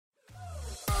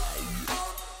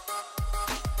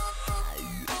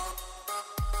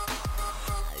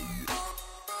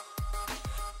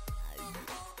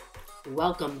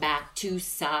Welcome back to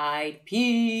Side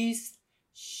Piece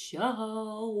Show.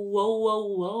 Whoa, whoa,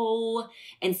 whoa.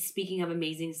 And speaking of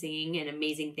amazing singing and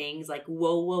amazing things like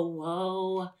whoa, whoa,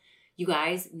 whoa. You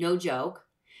guys, no joke.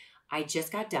 I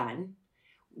just got done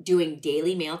doing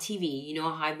Daily Mail TV. You know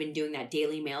how I've been doing that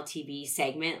Daily Mail TV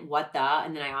segment, What the?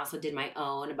 And then I also did my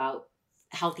own about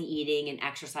healthy eating and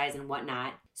exercise and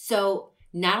whatnot. So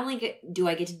not only do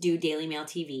I get to do Daily Mail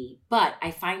TV, but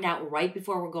I find out right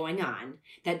before we're going on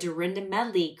that Dorinda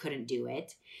Medley couldn't do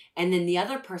it. And then the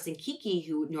other person, Kiki,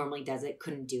 who normally does it,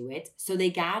 couldn't do it. So they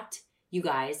got, you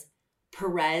guys,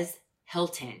 Perez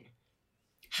Hilton.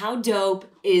 How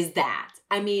dope is that?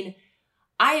 I mean,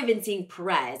 I have been seeing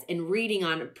Perez and reading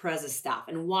on Perez's stuff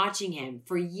and watching him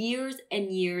for years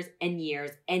and years and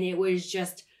years. And it was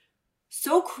just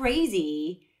so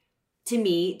crazy to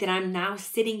me that I'm now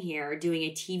sitting here doing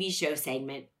a TV show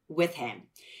segment with him.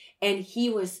 And he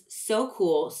was so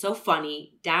cool, so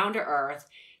funny, down to earth.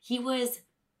 He was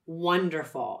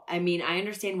wonderful. I mean, I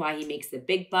understand why he makes the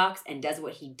big bucks and does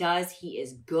what he does. He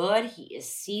is good. He is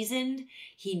seasoned.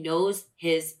 He knows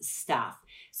his stuff.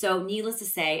 So needless to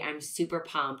say, I'm super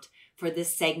pumped for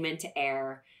this segment to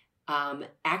air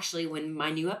actually when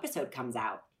my new episode comes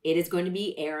out. It is going to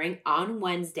be airing on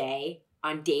Wednesday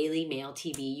on Daily Mail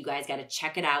TV. You guys got to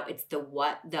check it out. It's the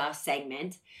What the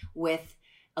segment with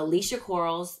Alicia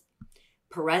Quarles,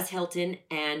 Perez Hilton,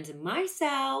 and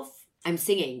myself. I'm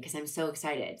singing because I'm so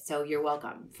excited. So you're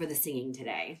welcome for the singing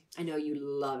today. I know you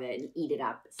love it and eat it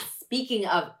up. Speaking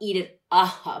of eat it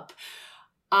up,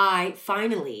 I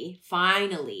finally,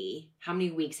 how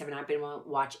many weeks have I not been able to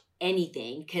watch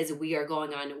anything? Because we are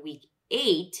going on week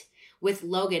 8 with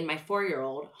Logan, my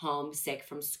 4-year-old, home sick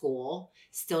from school,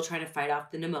 still trying to fight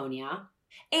off the pneumonia.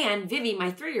 And Vivi,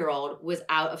 my 3-year-old, was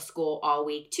out of school all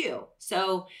week too.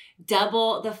 So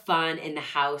double the fun in the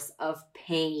house of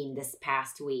pain this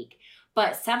past week.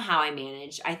 But somehow I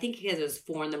managed. I think because it was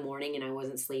 4 in the morning and I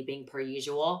wasn't sleeping per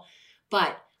usual.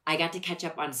 But I got to catch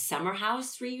up on Summer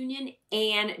House reunion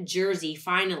and Jersey,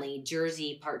 finally,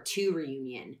 Jersey Part 2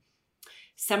 reunion.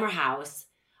 Summer House,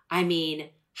 I mean,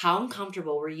 how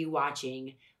uncomfortable were you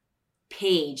watching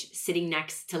Paige sitting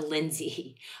next to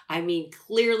Lindsay? I mean,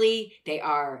 clearly they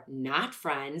are not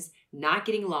friends, not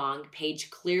getting along. Paige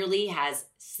clearly has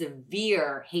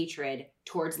severe hatred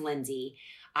towards Lindsay.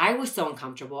 I was so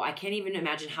uncomfortable. I can't even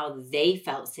imagine how they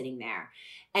felt sitting there.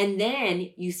 And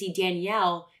then you see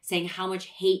Danielle saying how much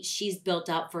hate she's built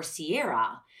up for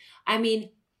Sierra. I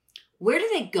mean, where do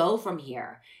they go from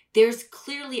here? There's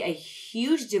clearly a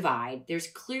huge divide. There's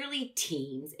clearly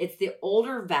teams. It's the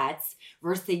older vets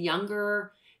versus the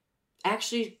younger.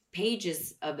 Actually, Paige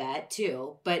is a vet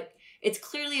too, but it's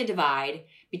clearly a divide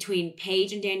between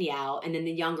Paige and Danielle and then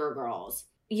the younger girls.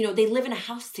 You know, they live in a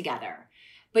house together.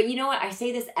 But you know what? I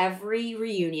say this every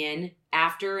reunion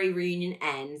after a reunion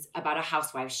ends about a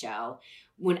housewife show.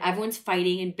 When everyone's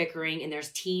fighting and bickering and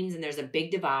there's teams and there's a big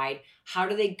divide, how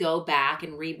do they go back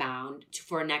and rebound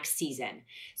for next season?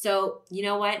 So you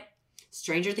know what?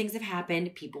 Stranger things have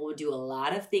happened. People will do a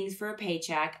lot of things for a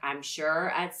paycheck. I'm sure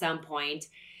at some point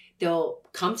they'll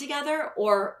come together,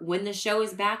 or when the show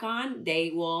is back on,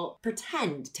 they will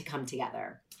pretend to come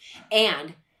together.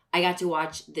 And I got to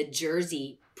watch the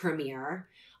Jersey premiere.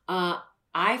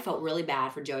 I felt really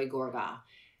bad for Joey Gorga.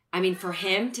 I mean, for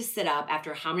him to sit up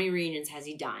after how many reunions has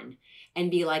he done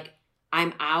and be like,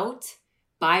 I'm out.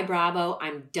 Bye, Bravo.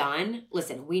 I'm done.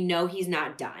 Listen, we know he's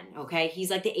not done, okay? He's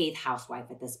like the 8th housewife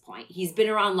at this point. He's been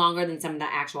around longer than some of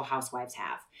the actual housewives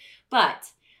have. But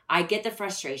I get the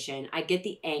frustration. I get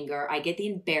the anger. I get the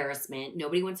embarrassment.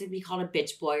 Nobody wants to be called a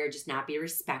bitch boy or just not be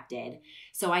respected.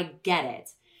 So I get it.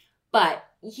 But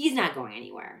he's not going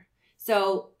anywhere.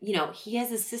 So, you know, he has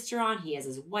his sister on. He has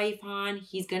his wife on.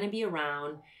 He's going to be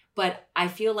around. But I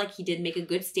feel like he did make a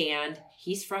good stand.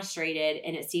 He's frustrated.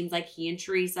 And it seems like he and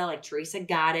Teresa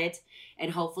got it. And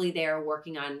hopefully they're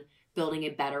working on building a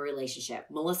better relationship.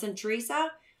 Melissa and Teresa,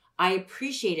 I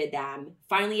appreciated them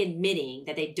finally admitting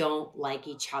that they don't like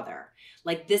each other.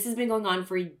 Like, this has been going on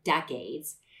for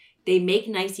decades. They make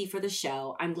nicey for the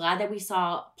show. I'm glad that we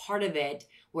saw part of it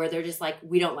where they're just like,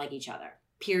 we don't like each other.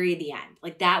 Period, the end.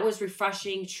 Like, that was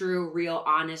refreshing, true, real,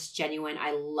 honest, genuine.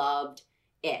 I loved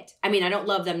it. I mean, I don't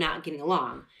love them not getting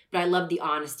along, but I love the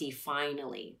honesty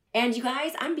finally. And you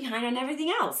guys, I'm behind on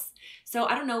everything else. So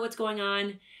I don't know what's going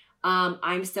on.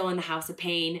 I'm still in the house of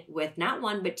pain with not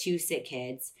 1, but 2 sick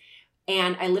kids.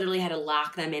 And I literally had to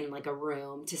lock them in like a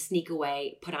room to sneak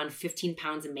away, put on 15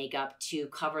 pounds of makeup to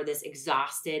cover this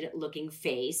exhausted looking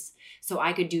face so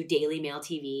I could do Daily Mail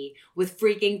TV with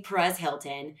freaking Perez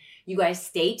Hilton. You guys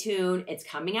stay tuned. It's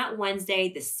coming out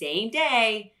Wednesday, the same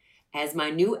day as my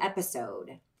new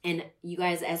episode. And you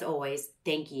guys, as always,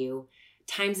 thank you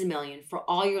times a million for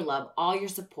all your love, all your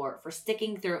support, for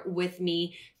sticking through with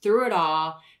me through it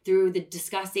all, through the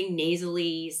disgusting,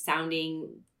 nasally sounding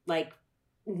like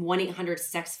 1-800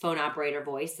 sex phone operator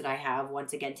voice that I have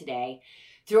once again today,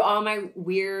 through all my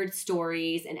weird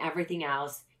stories and everything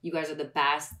else. You guys are the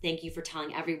best. Thank you for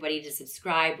telling everybody to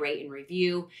subscribe, rate, and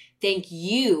review. Thank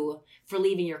you for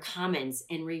leaving your comments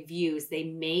and reviews. They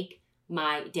make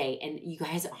my day. And you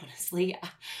guys, honestly,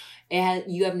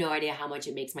 you have no idea how much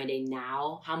it makes my day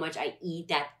now, how much I eat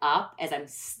that up as I'm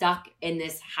stuck in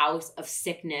this house of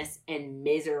sickness and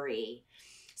misery.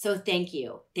 So thank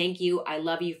you. Thank you. I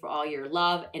love you for all your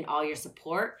love and all your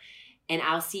support. And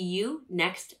I'll see you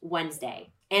next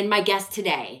Wednesday. And my guest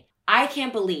today, I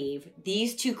can't believe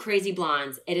these two crazy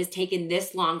blondes, it has taken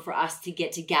this long for us to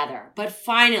get together. But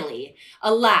finally,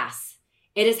 alas,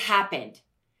 it has happened.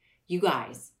 You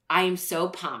guys, I am so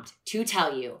pumped to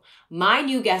tell you my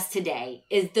new guest today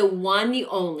is the one, the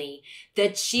only, the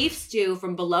chief stew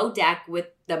from Below Deck with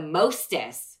the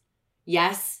mostest.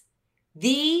 Yes,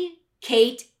 the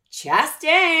Kate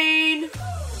Chastain.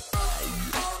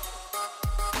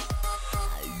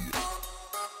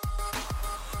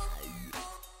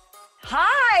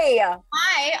 Hi.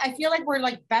 Hi. I feel like we're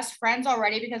like best friends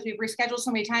already because we've rescheduled so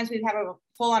many times. We have a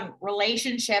full-on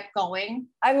relationship going.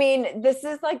 I mean, this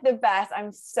is like the best.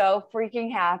 I'm so freaking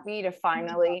happy to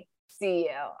finally see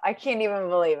you. I can't even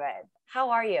believe it.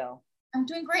 How are you? I'm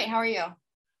doing great. How are you?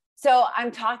 So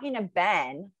I'm talking to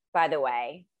Ben, by the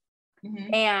way,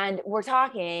 Mm-hmm. and we're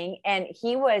talking, and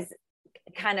he was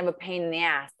kind of a pain in the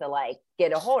ass to like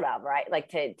get a hold of, right? Like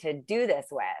to do this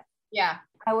with. Yeah.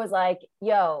 I was like,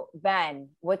 yo, Ben,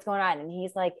 what's going on? And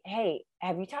he's like, hey,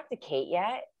 have you talked to Kate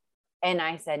yet? And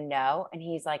I said, no. And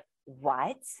he's like,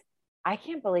 what? I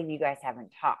can't believe you guys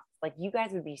haven't talked. Like, you guys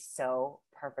would be so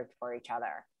perfect for each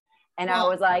other. And I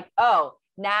was like, oh,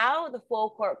 now the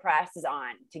full court press is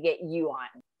on to get you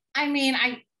on. I mean,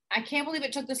 I can't believe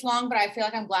it took this long, but I feel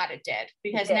like I'm glad it did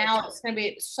because now it's going to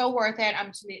be so worth it. We're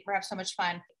going to have so much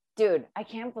fun. Dude, I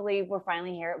can't believe we're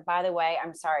finally here. By the way,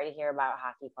 I'm sorry to hear about a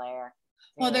hockey player.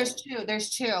 Well, there's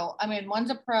two. I mean,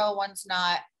 one's a pro, one's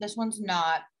not. This one's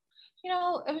not. You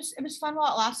know, it was fun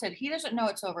while it lasted. He doesn't know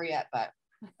it's over yet, but.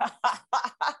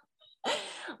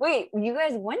 Wait, you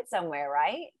guys went somewhere,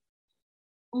 right?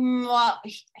 Well,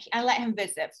 I let him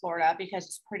visit Florida because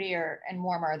it's prettier and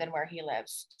warmer than where he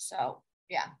lives. So,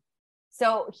 yeah.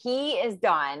 So he is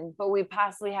done, but we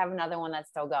possibly have another one that's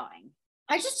still going.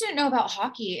 I just didn't know about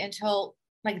hockey until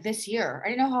like this year. I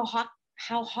didn't know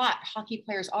how hot hockey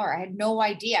players are. I had no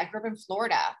idea. I grew up in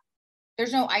Florida.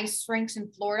 There's no ice rinks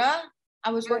in Florida.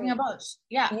 I was working on boats.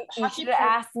 Yeah. You should have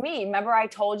asked me. Remember I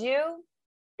told you?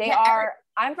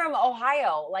 I'm from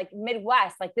Ohio, like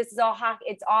Midwest. Like this is all hockey.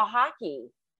 It's all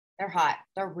hockey. They're hot.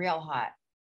 They're real hot.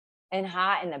 And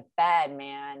hot in the bed,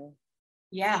 man.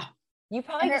 Yeah. You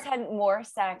probably just had more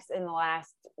sex in the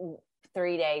last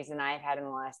 3 days than I've had in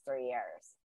the last 3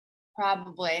 years.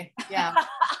 Probably. Yeah.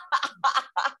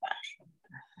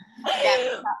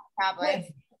 Yeah,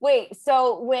 probably. Wait,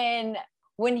 so when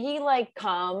he like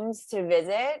comes to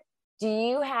visit, do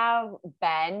you have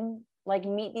Ben like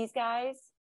meet these guys?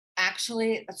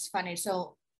 Actually, that's funny.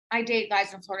 So I date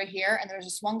guys in Florida here, and there's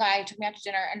this one guy who took me out to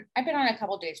dinner, and I've been on a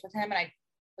couple of dates with him, and I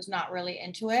was not really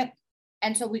into it.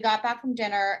 And so we got back from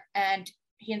dinner, and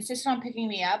he insisted on picking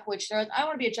me up, which they're like, I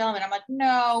want to be a gentleman. I'm like,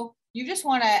 no, you just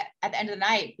want to, at the end of the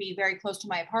night, be very close to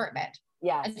my apartment.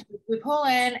 Yeah. And so we pull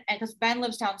in, and because Ben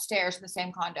lives downstairs in the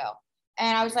same condo.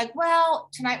 And I was like, well,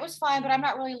 tonight was fine, but I'm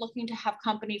not really looking to have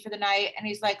company for the night. And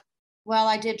he's like, well,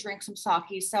 I did drink some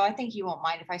sake, so I think you won't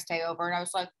mind if I stay over. And I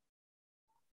was like,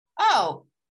 oh.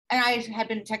 And I had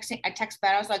been texting, I text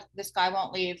Ben, I was like, this guy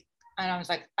won't leave. And I was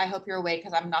like, I hope you're awake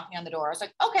because I'm knocking on the door. I was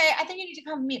like, okay, I think you need to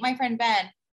come meet my friend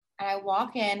Ben. And I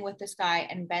walk in with this guy,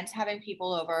 and Ben's having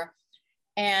people over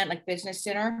and like business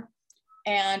dinner.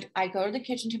 And I go to the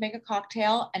kitchen to make a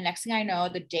cocktail. And next thing I know,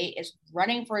 the date is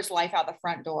running for his life out the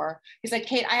front door. He's like,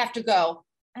 Kate, I have to go.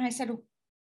 And I said,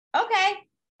 okay.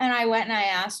 And I went and I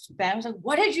asked Ben, I was like,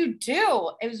 what did you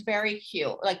do? It was very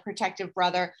cute, like protective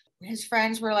brother. His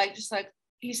friends were like, just like,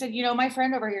 he said, you know, my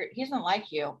friend over here, he doesn't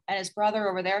like you. And his brother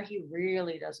over there, he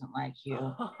really doesn't like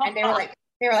you. And they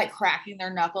were like cracking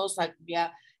their knuckles, like, yeah.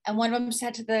 And one of them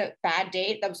said to the bad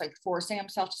date that was like forcing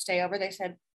himself to stay over, they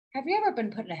said, have you ever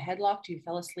been put in a headlock till you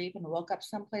fell asleep and woke up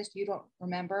someplace you don't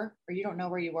remember or you don't know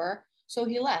where you were? So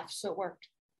he left. So it worked.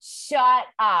 Shut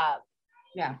up.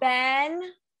 Yeah. Ben?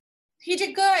 He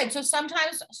did good. So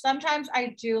sometimes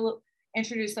I do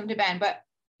introduce them to Ben, but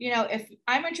you know, if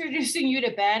I'm introducing you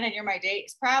to Ben and you're my date,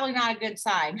 it's probably not a good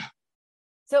sign.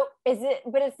 So is it,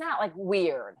 but it's not like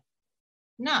weird.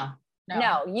 No.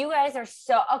 No, you guys are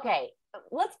so, okay.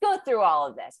 Let's go through all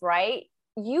of this, right?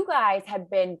 You guys have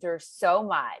been through so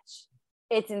much.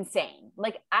 It's insane.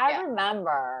 Like, I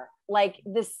remember like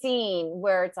the scene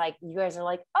where it's like, you guys are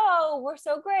like, oh, we're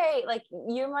so great. Like,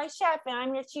 you're my chef and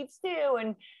I'm your chief stew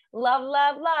and love,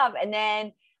 love, love. And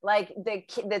then like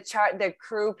the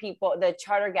crew people, the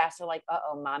charter guests are like,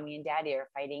 uh-oh, mommy and daddy are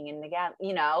fighting in the gap,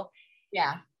 you know?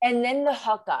 Yeah. And then the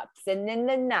hookups and then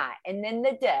the nut and then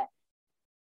the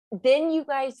then you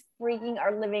guys freaking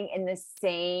are living in the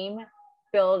same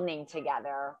building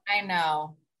together. I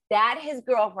know. That his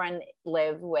girlfriend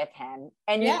lived with him,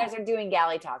 and you guys are doing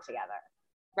galley talk together.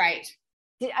 Right.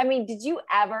 Did you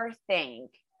ever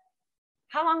think,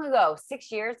 how long ago?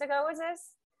 6 years ago was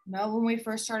this? No, when we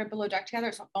first started Below Deck together,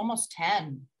 it's almost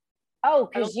 10. Oh,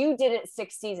 because you did it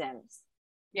 6 seasons.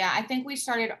 Yeah, I think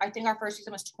our first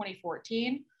season was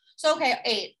 2014. So okay,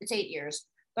 8. It's 8 years.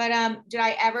 But did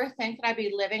I ever think that I'd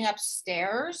be living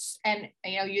upstairs and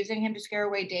using him to scare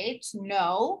away dates?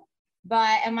 No.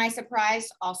 But am I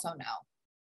surprised? Also no.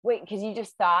 Wait, because you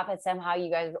just thought that somehow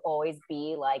you guys would always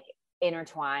be like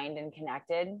intertwined and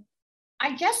connected?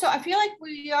 I guess so. I feel like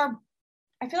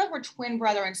we're twin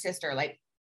brother and sister. Like,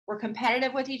 we're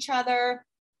competitive with each other,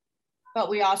 but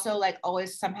we also like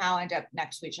always somehow end up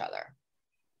next to each other.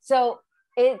 So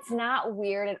it's not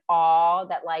weird at all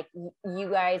that like you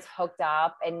guys hooked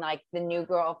up and like the new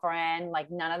girlfriend,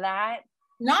 like none of that?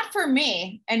 Not for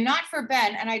me and not for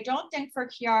Ben. And I don't think for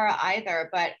Kiara either,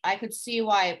 but I could see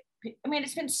why. I mean,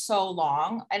 it's been so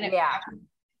long. And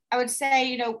I would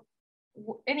say,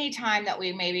 any time that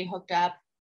we maybe hooked up,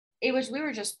 we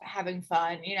were just having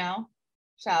fun,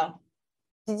 so.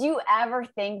 Did you ever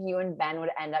think you and Ben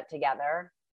would end up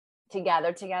together?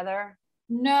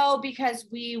 No, because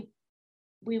we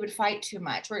would fight too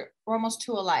much. We're almost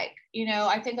too alike.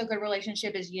 I think a good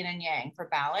relationship is yin and yang for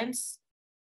balance.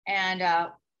 And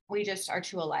we just are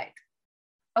too alike.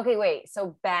 Okay, wait.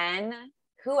 So Ben,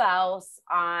 who else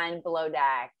on Below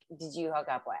Deck did you hook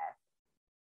up with?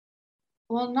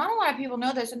 Well, not a lot of people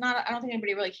know this, and I don't think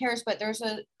anybody really cares, but there's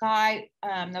a guy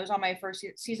that was on my first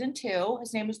season 2.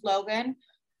 His name is Logan.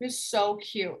 He's so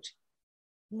cute.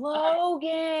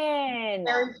 Logan.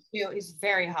 Very cute. He's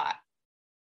very hot.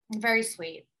 Very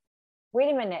sweet.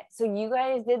 Wait a minute. So you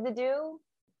guys did the do?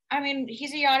 I mean,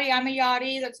 he's a yachty. I'm a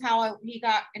yachty. That's how he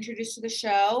got introduced to the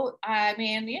show. I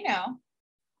mean,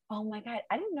 Oh my God.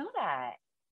 I didn't know that.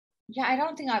 Yeah, I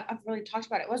don't think I've really talked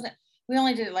about it. We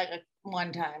only did it like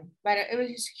one time, but it was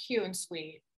just cute and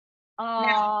sweet.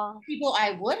 Now, people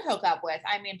I would hook up with.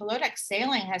 I mean, Below Deck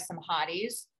Sailing has some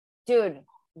hotties. Dude,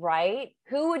 right?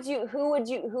 Who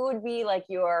would be like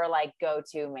your like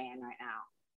go-to man right now?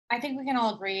 I think we can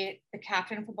all agree the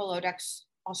captain for Below Deck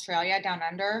Australia Down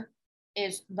Under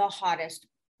is the hottest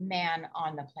man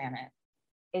on the planet.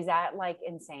 Is that like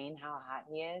insane how hot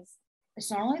he is? It's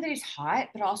not only that he's hot,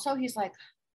 but also he's like,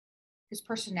 his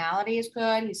personality is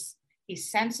good.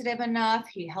 He's sensitive enough.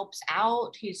 He helps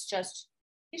out. He's just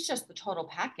the total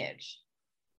package.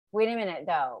 Wait a minute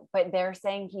though, but they're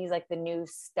saying he's like the new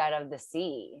stud of the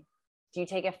sea. Do you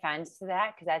take offense to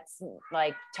that? Because that's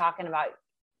like talking about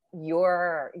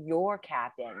your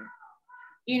captain.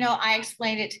 I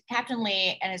explained it to Captain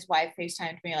Lee, and his wife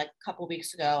FaceTimed me like a couple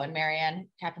weeks ago, and Marianne,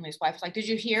 Captain Lee's wife, was like, did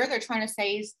you hear they're trying to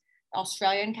say he's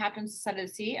Australian captain's side of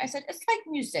the sea? I said, it's like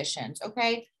musicians,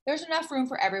 okay? There's enough room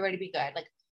for everybody to be good. Like,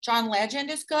 John Legend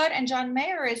is good and John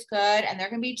Mayer is good, and there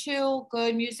can be 2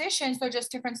 good musicians. They're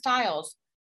just different styles.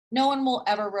 No one will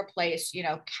ever replace,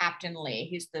 Captain Lee.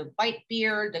 He's the white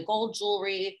beard, the gold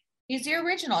jewelry. He's the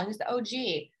original. He's the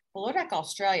OG. Below Deck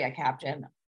Australia captain.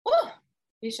 Woo,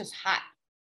 he's just hot.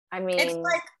 I mean, it's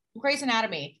like Grey's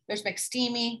Anatomy. There's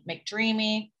McSteamy,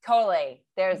 McDreamy. Totally.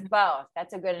 There's both.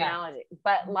 That's a good analogy.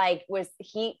 But like, was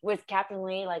Captain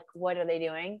Lee like, what are they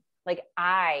doing? Like,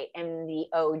 I am the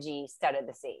OG stud of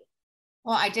the sea.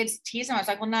 Well, I did tease him. I was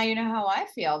like, well, now you know how I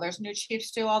feel. There's new chief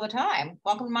stew all the time.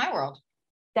 Welcome to my world.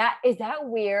 Is that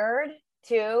weird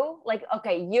too? Like,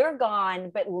 okay, you're gone,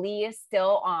 but Lee is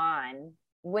still on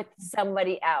with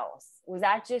somebody else. Was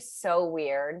that just so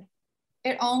weird?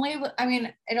 It only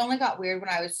got weird when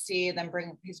I would see them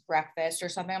bring his breakfast or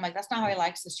something. I'm like, that's not how he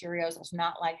likes the Cheerios. That's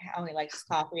not like how he likes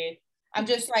coffee. I'm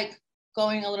just like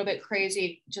going a little bit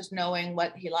crazy, just knowing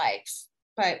what he likes.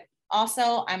 But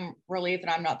also I'm relieved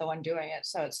that I'm not the one doing it.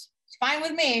 So it's fine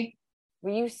with me.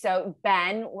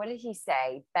 Ben, what did he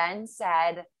say? Ben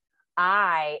said,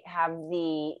 I have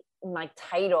the like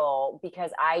title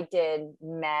because I did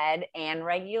med and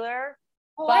regular.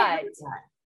 But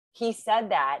he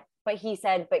said that, but he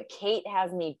said, but Kate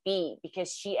has me beat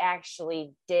because she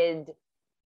actually did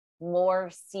more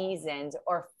seasons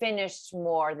or finished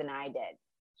more than I did?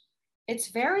 It's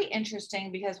very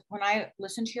interesting because when I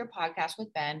listened to your podcast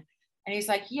with Ben, and he's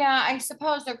like, yeah, I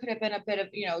suppose there could have been a bit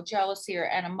of, jealousy or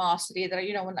animosity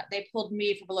that, when they pulled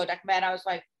me for Below Deck Med, I was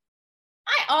like,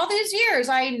 all these years,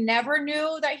 I never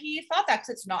knew that he thought that, because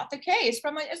it's not the case. But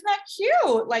I'm like, isn't that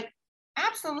cute? Like,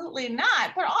 absolutely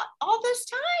not. But all this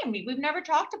time, we've never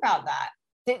talked about that.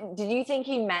 Did you think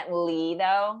he meant Lee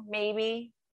though?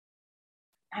 Maybe.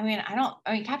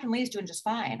 Captain Lee's doing just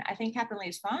fine. I think Captain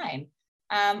Lee's fine.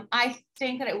 I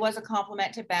think that it was a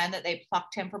compliment to Ben that they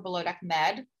plucked him for Below Deck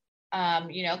Med,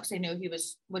 because they knew he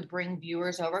would bring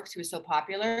viewers over because he was so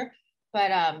popular.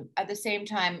 But at the same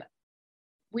time,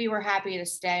 we were happy to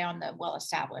stay on the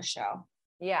well-established show.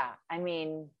 Yeah.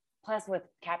 Plus with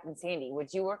Captain Sandy,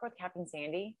 would you work with Captain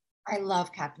Sandy? I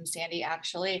love Captain Sandy,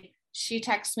 actually. She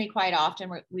texts me quite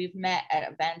often. We've met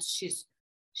at events. She's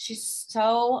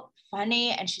so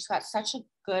funny, and she's got such a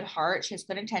good heart. She has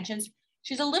good intentions.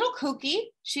 She's a little kooky.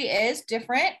 She is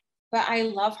different, but I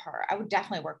love her. I would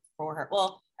definitely work for her.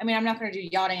 Well, I'm not going to do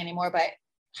yachting anymore, but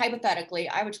hypothetically,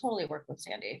 I would totally work with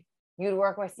Sandy. You'd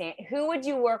work with Sandy. Who would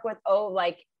you work with? Oh,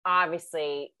 like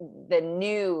obviously the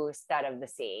new stud of the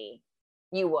sea.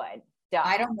 You would. Duh.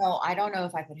 I don't know. I don't know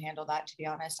if I could handle that, to be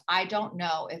honest. I don't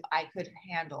know if I could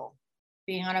handle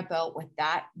being on a boat with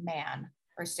that man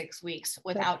for 6 weeks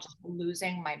without just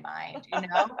losing my mind.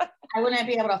 I wouldn't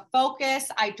be able to focus.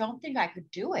 I don't think I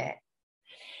could do it.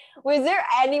 Was there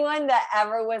anyone that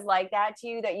ever was like that to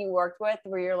you that you worked with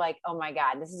where you're like, oh my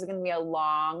God, this is going to be a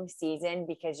long season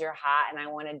because you're hot and I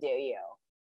want to do you?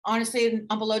 Honestly,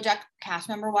 on Below Deck cast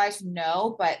member wise,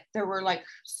 no, but there were like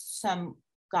some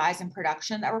guys in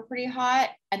production that were pretty hot,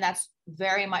 and that's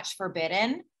very much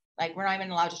forbidden. Like, we're not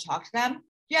even allowed to talk to them.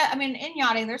 Yeah. In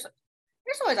yachting, there's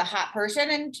always a hot person,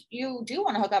 and you do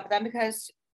want to hook up with them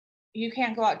because you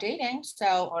can't go out dating.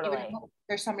 So Totally. even if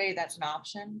there's somebody that's an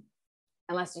option.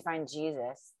 Unless you find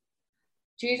Jesus.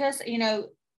 Jesus,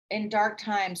 in dark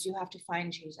times, you have to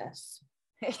find Jesus.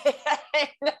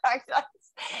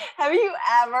 Have you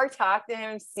ever talked to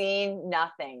him, seen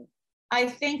nothing? I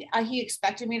think he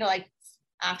expected me to,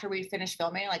 after we finished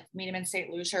filming, meet him in St.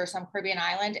 Lucia or some Caribbean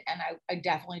island. And I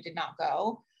definitely did not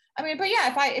go. But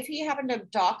yeah, if he happened to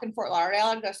dock in Fort Lauderdale,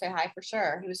 I'd go say hi for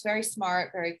sure. He was very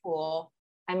smart, very cool.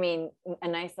 A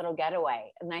nice little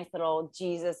getaway, a nice little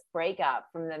Jesus breakup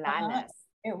from the madness.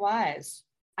 It was.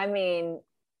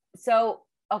 So,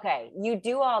 okay, you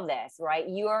do all this, right?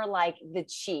 You are like the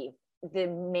chief, the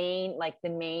main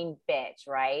bitch,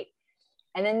 right?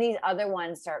 And then these other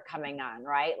ones start coming on,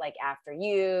 right? Like after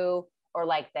you, or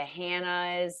like the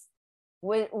Hannahs.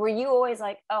 Were you always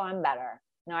like, oh, I'm better.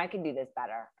 No, I can do this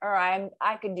better. Or I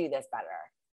could do this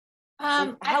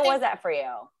better. How was that for you?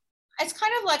 It's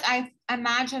kind of like, I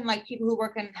imagine people who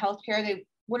work in healthcare, they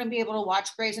wouldn't be able to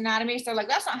watch Grey's Anatomy. So they're like,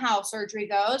 that's not how surgery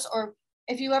goes. Or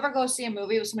if you ever go see a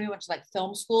movie with somebody who went to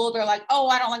film school, they're like, oh,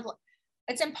 I don't like,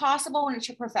 it's impossible when it's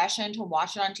your profession to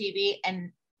watch it on TV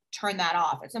and turn that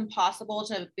off. It's impossible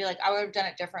to be like, I would have done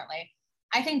it differently.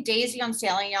 I think Daisy on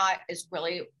Sailing Yacht is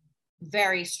really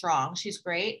very strong. She's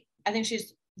great. I think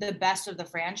she's the best of the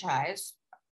franchise,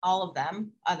 all of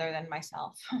them, other than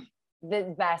myself.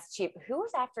 The best cheap. Who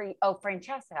was after you? Oh,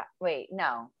 Francesca. Wait,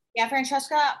 no. Yeah,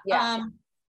 Francesca. Yeah.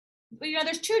 But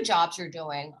there's 2 jobs you're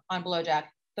doing on Below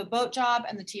Deck, the boat job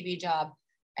and the TV job.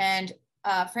 And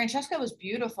Francesca was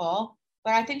beautiful,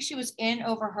 but I think she was in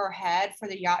over her head for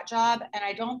the yacht job. And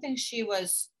I don't think she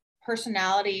was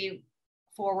personality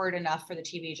forward enough for the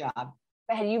TV job.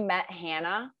 But had you met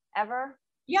Hannah ever?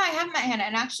 Yeah, I have met Hannah.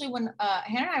 And actually when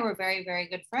Hannah and I were very, very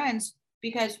good friends,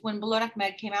 because when Below Deck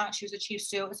Med came out and she was a chief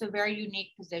stew, it's a very unique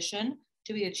position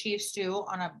to be a chief stew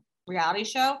on a reality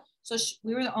show. So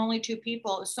we were the only 2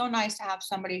 people. It was so nice to have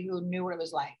somebody who knew what it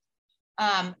was like.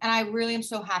 And I really am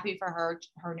so happy for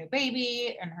her new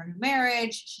baby and her new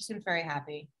marriage. She seems very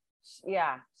happy.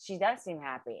 Yeah, she does seem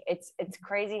happy. It's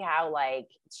crazy how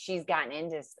she's gotten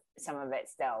into some of it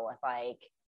still with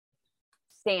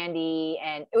Sandy,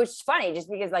 and it was funny just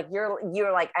because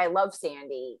you're like, I love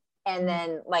Sandy, and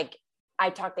then I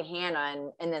talked to Hannah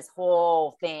and this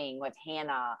whole thing with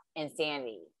Hannah and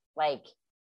Sandy,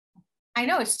 I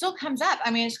know it still comes up.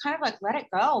 It's kind of let it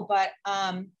go, but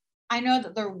I know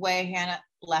that the way Hannah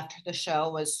left the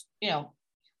show was,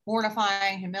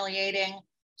 mortifying, humiliating.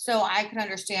 So I can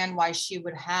understand why she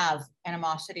would have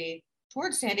animosity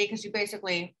towards Sandy, because you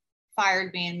basically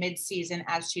fired me in mid-season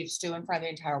as chief stew in front of the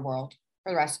entire world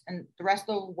for the rest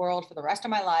of the world for the rest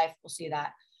of my life. We'll see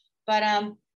that. But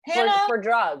Hannah for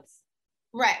drugs.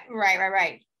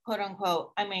 Right. Quote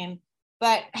unquote.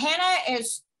 But Hannah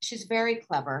is she's very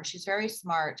clever. She's very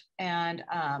smart. And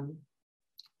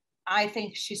I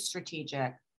think she's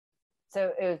strategic.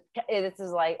 So this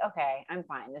is like, okay, I'm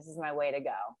fine. This is my way to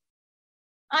go.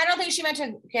 I don't think she meant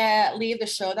to leave the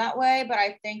show that way, but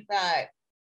I think that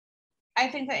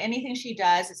anything she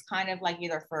does is kind of like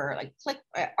either for like click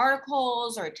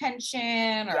articles or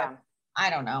attention or I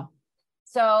don't know.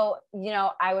 So,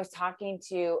 I was talking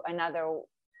to another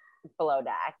Below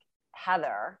Deck,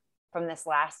 Heather, from this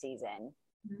last season,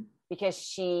 because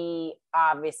she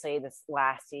obviously this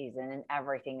last season and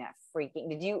everything that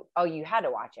you had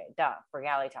to watch it, for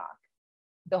Galley Talk,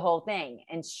 the whole thing.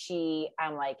 And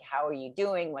I'm like, how are you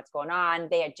doing? What's going on?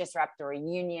 They had just wrapped a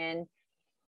reunion.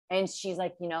 And she's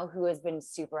like, who has been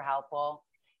super helpful?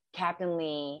 Captain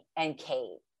Lee and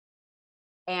Kate.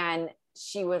 And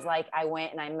she was like, I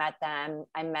went and I met them.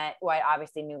 I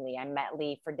obviously knew Lee. I met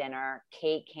Lee for dinner.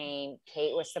 Kate came.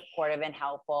 Kate was supportive and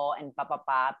helpful and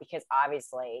because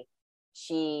obviously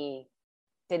she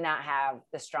did not have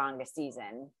the strongest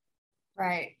season.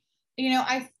 Right.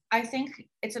 I think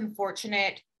it's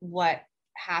unfortunate what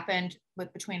happened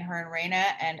between her and Raina.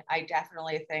 And I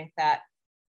definitely think that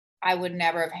I would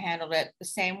never have handled it the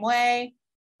same way.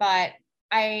 But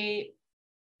I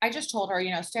just told her,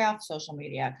 stay off social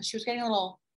media, because she was getting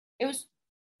it was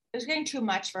getting too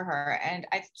much for her. And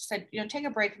I said, take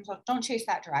a break from social, don't chase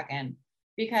that dragon,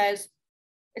 because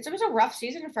it was a rough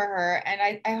season for her.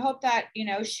 And I hope that,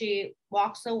 she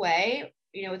walks away,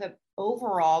 with an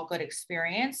overall good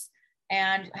experience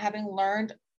and having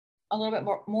learned a little bit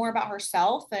more about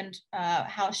herself and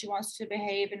how she wants to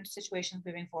behave in situations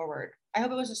moving forward. I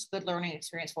hope it was a good learning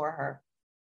experience for her.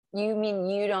 You mean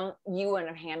you wouldn't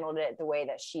have handled it the way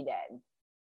that she did?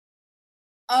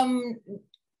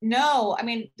 No, I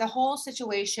mean, the whole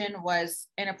situation was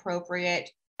inappropriate.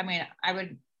 I mean, I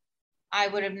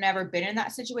would have never been in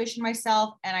that situation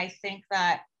myself. And I think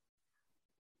that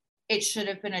it should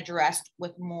have been addressed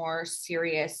with more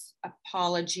serious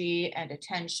apology and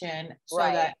attention.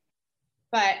 But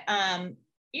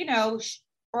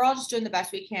we're all just doing the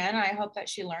best we can. And I hope that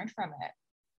she learned from it.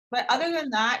 But other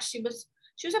than that, she was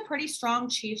a pretty strong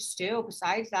chief stew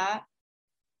besides that.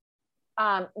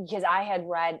 Because I had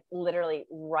read literally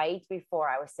right before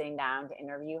I was sitting down to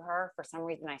interview her, for some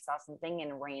reason I saw something,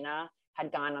 and Raina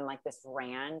had gone on like this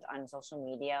rant on social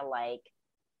media, like,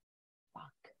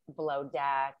 fuck Below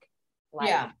Deck,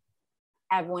 like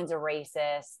everyone's a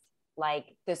racist, like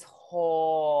this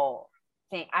whole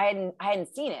thing. I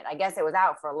hadn't seen it. I guess it was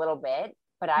out for a little bit,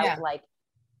 but I was like,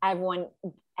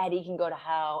 Eddie can go to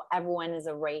hell. Everyone is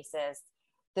a racist.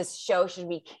 This show should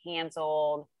be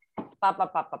canceled.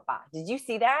 Did you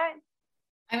see that?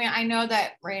 I mean, I know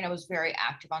that Raina was very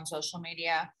active on social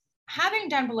media. Having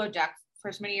done Below Deck for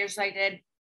as many years as I did,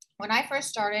 when I first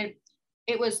started,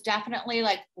 it was definitely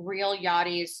like real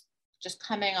yachties just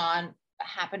coming on,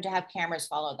 happened to have cameras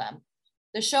follow them.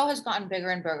 The show has gotten bigger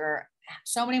and bigger.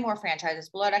 So many more franchises: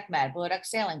 Below Deck Med, Below Deck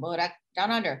Sailing, Below Deck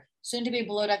Down Under, soon to be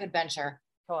Below Deck Adventure.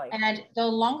 Totally. And the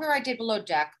longer I did Below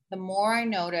Deck, the more I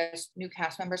noticed new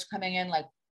cast members coming in, like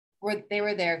they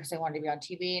were there because they wanted to be on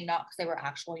TV, not because they were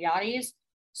actual yachties.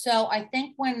 So I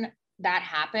think when that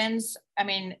happens, I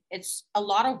mean, it's a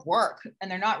lot of work and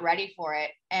they're not ready for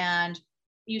it. And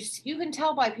you can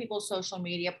tell by people's social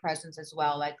media presence as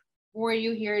well. Like, were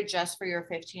you here just for your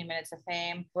 15 minutes of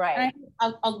fame? Right. And I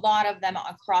think a lot of them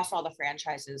across all the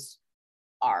franchises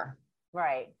are.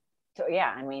 Right. So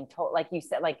yeah, I mean, like you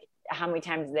said, like how many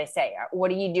times do they say,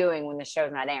 what are you doing when the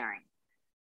show's not airing?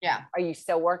 Yeah. Are you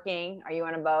still working? Are you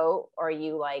on a boat? Or are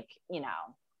you like,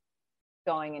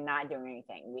 going and not doing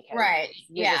anything because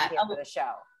you're just here for the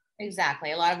show?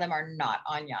 Exactly. A lot of them are not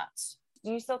on yachts.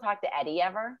 Do you still talk to Eddie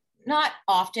ever? Not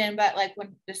often, but like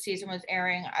when the season was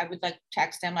airing, I would like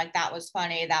text him like, that was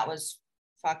funny, that was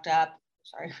fucked up.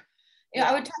 Sorry. Yeah,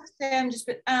 I would text him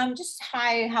just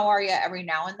hi, how are you, every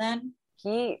now and then.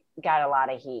 He got a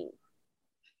lot of heat.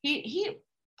 He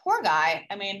poor guy.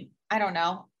 I mean, I don't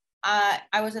know.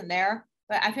 I wasn't there,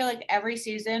 but I feel like every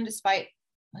season, despite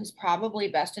his probably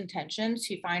best intentions,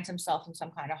 he finds himself in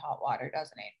some kind of hot water,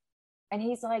 doesn't he? And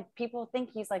he's like, people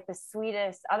think he's like the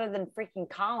sweetest, other than freaking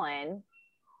Colin.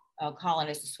 Oh, Colin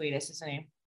is the sweetest, isn't he?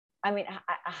 I mean,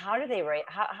 how do they rate?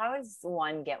 How does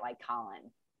one get like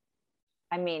Colin?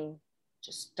 I mean,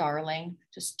 just darling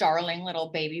little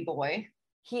baby boy.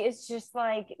 He is just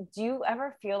like, do you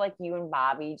ever feel like you and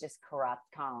Bobby just corrupt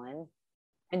Colin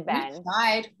and Ben?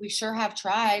 We sure have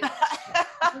tried.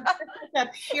 A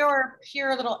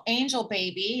pure little angel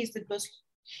baby. He's the most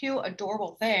cute,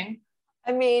 adorable thing.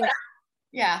 I mean,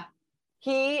 yeah.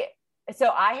 So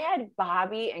I had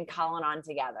Bobby and Colin on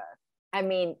together. I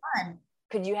mean,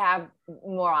 could you have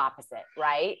more opposite,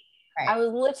 right? I was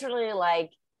literally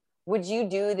like, would you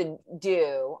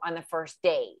do on the first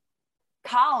date?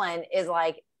 Colin is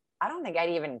like, I don't think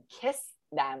I'd even kiss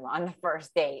them on the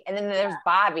first date. And then there's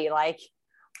Bobby, like,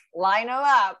 line them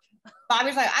up.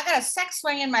 Bobby's like, I got a sex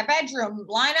swing in my bedroom,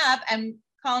 line up. And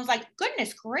Colin's like,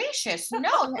 goodness gracious,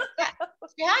 no,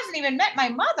 she hasn't even met my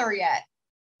mother yet.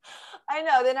 I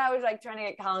know. Then I was like trying to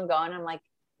get Colin going. I'm like,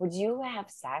 would you have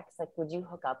sex? Like, would you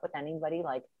hook up with anybody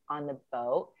like on the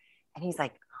boat? And he's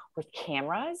like, with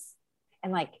cameras?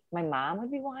 And like my mom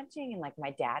would be watching and like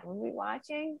my dad would be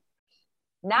watching.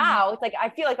 Now it's like, I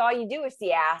feel like all you do is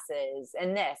see asses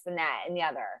and this and that and the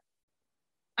other.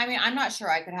 I mean, I'm not sure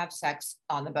I could have sex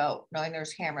on the boat knowing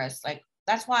there's cameras. Like,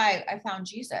 that's why I found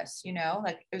Jesus, you know,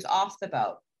 like it was off the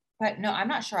boat. But no, I'm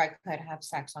not sure I could have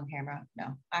sex on camera.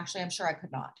 No, actually, I'm sure I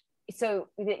could not. So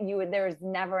there was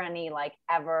never any like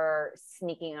ever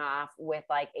sneaking off with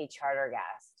like a charter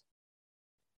guest.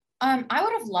 I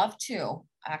would have loved to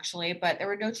actually, but there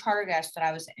were no charter guests that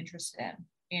I was interested in.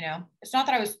 You know, it's not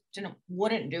that I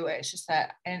wouldn't do it. It's just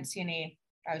that I didn't see any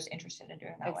I was interested in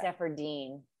doing that. Except for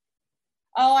Dean.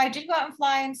 Oh, I did go out and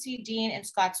fly and see Dean in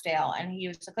Scottsdale, and he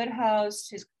was a good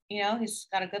host. He's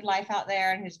got a good life out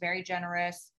there, and he's very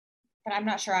generous. But I'm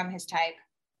not sure I'm his type.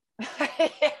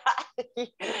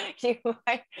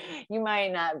 you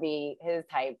might not be his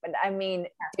type, but I mean,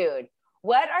 dude,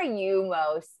 what are you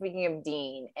most, speaking of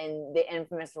Dean and the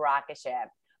infamous rocket ship,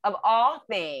 of all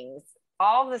things,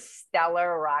 all the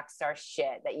stellar rock star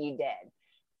shit that you did,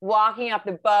 walking up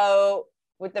the boat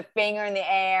with the finger in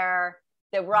the air,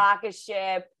 the rocket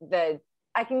ship,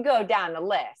 I can go down the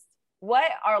list.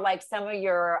 What are like some of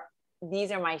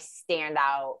these are my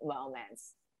standout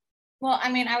moments? Well,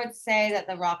 I mean, I would say that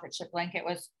the rocket ship blanket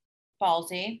was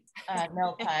ballsy,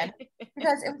 no pun,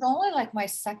 because it was only like my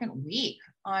second week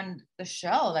on the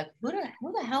show. Like, who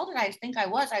the hell did I think I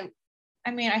was?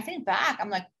 I mean, I think back, I'm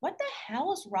like, what the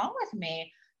hell is wrong with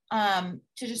me? To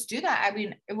just do that. I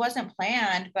mean, it wasn't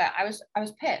planned, but I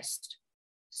was pissed.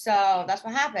 So that's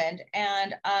what happened.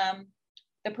 And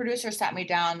the producers sat me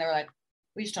down. They were like,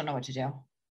 we just don't know what to do.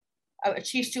 A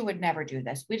chief stew would never do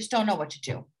this. We just don't know what to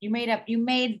do.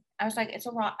 I was like, it's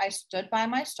a rock. I stood by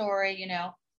my story, you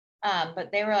know.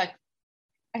 But they were like,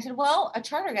 I said, well, a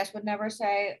charter guest would never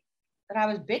say that I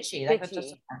was bitchy. Like, I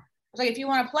was like, if you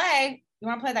want to play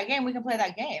that game, we can play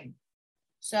that game.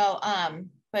 So,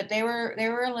 but they were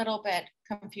a little bit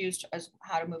confused as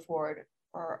how to move forward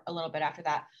for a little bit after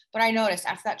that. But I noticed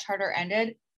after that charter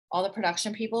ended, all the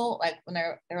production people, like when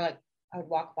they were like, I would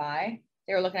walk by,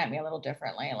 they were looking at me a little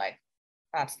differently, like,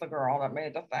 that's the girl that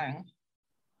made the thing.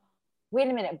 Wait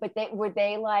a minute, but were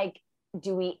they like,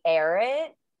 do we air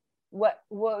it? What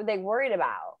were they worried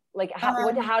about? Like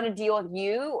how to deal with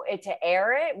you to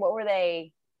air it? What were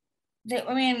they?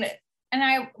 I mean, and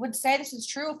I would say this is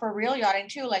true for real yachting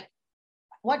too. Like,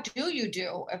 what do you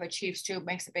do if a chief stew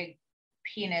makes a big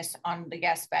penis on the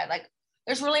guest bed? Like,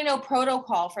 there's really no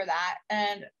protocol for that.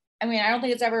 And I mean, I don't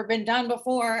think it's ever been done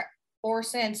before or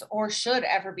since or should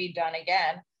ever be done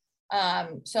again.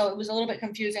 So it was a little bit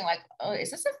confusing. Like, oh,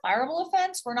 is this a fireable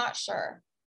offense? We're not sure.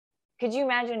 Could you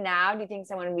imagine now? Do you think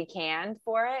someone would be canned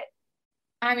for it?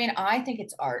 I mean, I think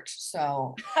it's art.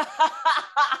 So,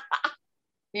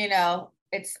 you know,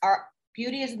 it's art.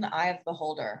 Beauty is in the eye of the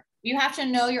beholder. You have to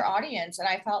know your audience. And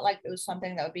I felt like it was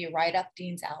something that would be right up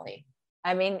Dean's alley.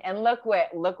 I mean, and look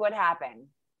what happened.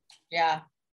 Yeah,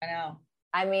 I know.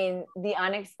 I mean, the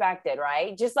unexpected,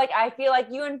 right? Just like I feel like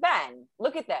you and Ben.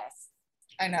 Look at this.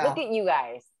 I know. Look at you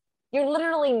guys. You're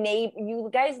literally you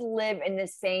guys live in the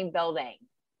same building.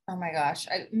 Oh my gosh.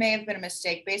 It may have been a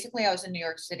mistake. Basically, I was in New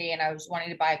York City and I was wanting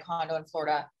to buy a condo in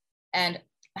Florida. And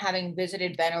having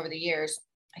visited Ben over the years,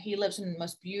 he lives in the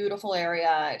most beautiful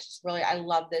area. It's just really, I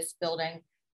love this building.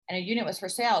 And a unit was for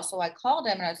sale. So I called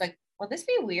him and I was like, will this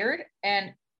be weird?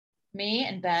 And me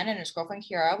and Ben and his girlfriend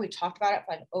Kira, we talked about it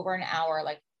for like over an hour.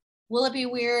 Like, will it be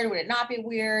weird? Would it not be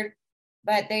weird?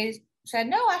 But they said,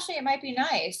 no, actually, it might be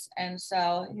nice. And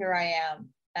so here I am.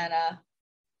 And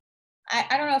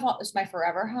I don't know if it's my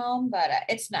forever home, but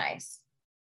it's nice.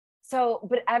 So,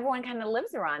 but everyone kind of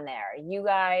lives around there. You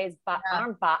guys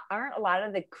aren't a lot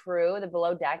of the crew, the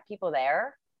below deck people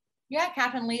there? Yeah,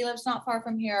 Captain Lee lives not far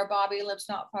from here. Bobby lives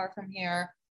not far from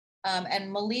here.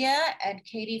 And Malia and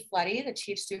Katie Floody, the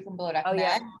chief stew from Below Deck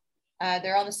Med,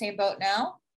 they're on the same boat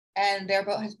now. And their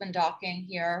boat has been docking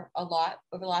here a lot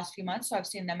over the last few months. So I've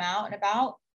seen them out and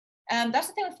about. That's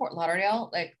the thing with Fort Lauderdale.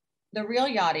 Like, the real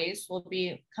yachties will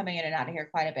be coming in and out of here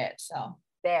quite a bit. So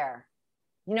there.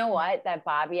 You know what? That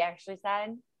Bobby actually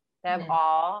said that of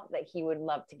all that he would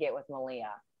love to get with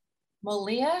Malia.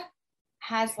 Malia?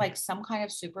 has like some kind of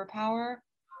superpower.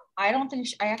 I don't think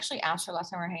I actually asked her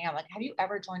last time we were hanging out, like, have you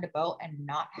ever joined a boat and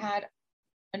not had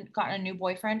and gotten a new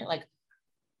boyfriend? Like,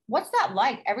 what's that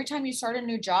like? Every time you start a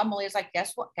new job, Malia's like,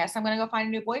 guess what? Guess I'm gonna go find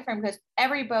a new boyfriend, because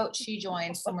every boat she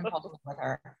joins, someone falls in love with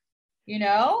her. You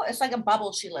know, it's like a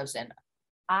bubble she lives in.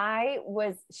 I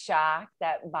was shocked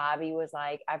that Bobby was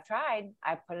like, I've tried,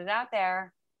 I put it out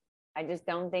there. I just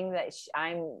don't think that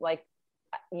I'm like,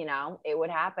 you know, it would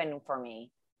happen for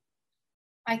me.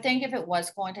 I think if it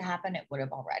was going to happen, it would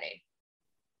have already.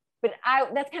 But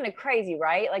that's kind of crazy,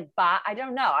 right? Like, I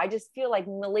don't know. I just feel like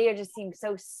Malia just seems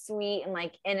so sweet and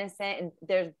like innocent.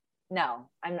 And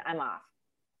I'm off.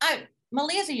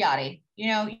 Malia's a yachty. You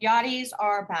know, yachties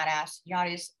are badass.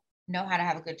 Yachties know how to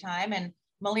have a good time. And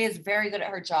Malia is very good at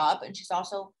her job. And she's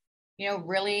also, you know,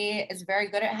 really is very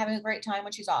good at having a great time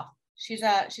when she's off. She's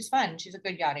fun. She's a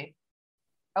good yachty.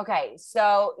 Okay.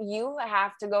 So you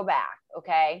have to go back.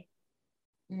 Okay.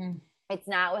 Mm-hmm. It's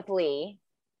not with Lee.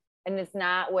 And it's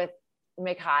not with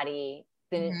McHottie,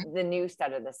 the new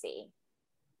stud of the sea.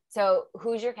 So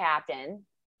who's your captain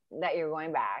that you're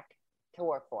going back to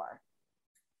work for?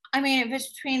 I mean, if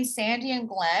it's between Sandy and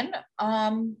Glenn,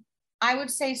 I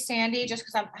would say Sandy, just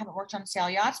because I haven't worked on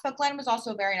sail yachts, but Glenn was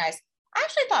also very nice. I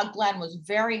actually thought Glenn was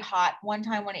very hot one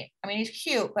time he's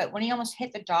cute, but when he almost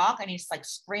hit the dock and he's like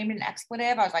screamed an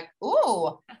expletive, I was like,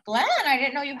 ooh, Glenn, I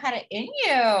didn't know you had it in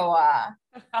you.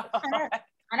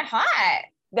 Kind of hot.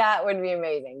 That would be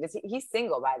amazing. He's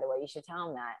single, by the way. You should tell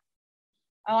him that.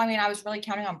 Oh, I mean, I was really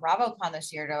counting on BravoCon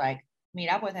this year to like meet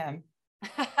up with him.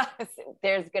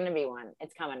 There's going to be one.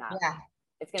 It's coming up. Yeah.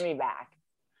 It's going to be back.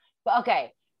 But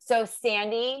okay. So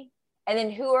Sandy, and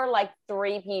then who are like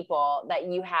 3 people that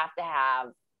you have to have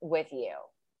with you?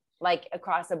 Like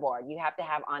across the board, you have to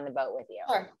have on the boat with you.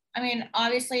 Sure. I mean,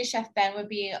 obviously Chef Ben would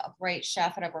be a great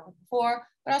chef that I've worked with before,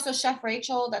 but also Chef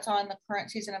Rachel, that's on the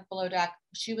current season of Below Deck.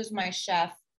 She was my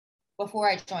chef before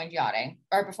I joined yachting,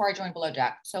 or before I joined Below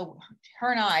Deck. So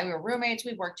her and I, we were roommates.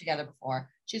 We worked together before.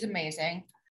 She's amazing.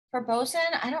 For bosun,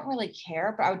 I don't really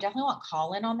care, but I would definitely want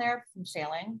Colin on there from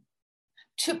sailing.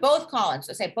 To both Collins.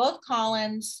 I say both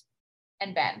Collins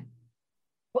and Ben.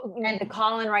 And the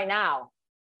Colin right now.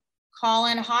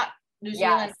 Colin, hot New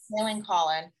Zealand sailing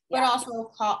Colin, but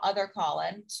also other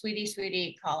Colin,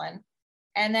 sweetie Colin.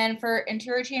 And then for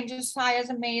interior team, Josiah's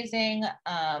amazing.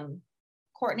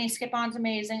 Courtney Skip-on's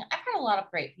amazing. I've had a lot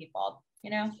of great people, you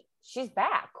know. She's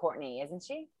back, Courtney, isn't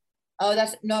she? Oh,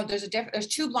 there's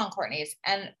 2 blonde Courtneys,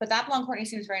 but that blonde Courtney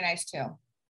seems very nice too.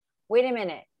 Wait a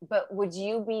minute, but would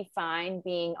you be fine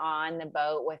being on the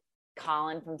boat with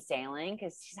Colin from sailing?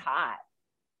 Because she's hot.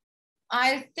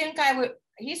 I think I would.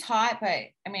 He's hot, but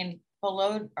I mean,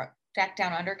 below deck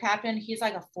down under captain, he's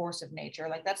like a force of nature.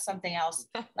 Like that's something else.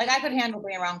 Like I could handle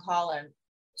being around Colin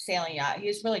sailing yacht.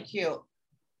 He's really cute,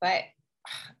 but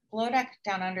below deck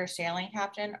down under sailing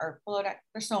captain or below deck,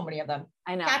 there's so many of them.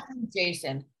 I know. Captain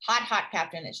Jason, hot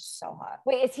captain. It's just so hot.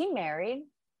 Wait, is he married?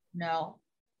 No.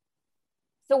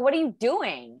 So what are you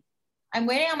doing? I'm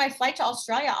waiting on my flight to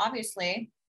Australia,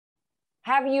 obviously.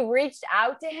 Have you reached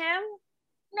out to him?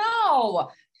 No,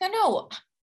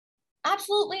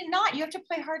 absolutely not. You have to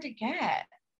play hard to get.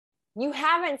 You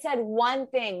haven't said one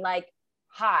thing like,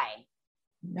 hi.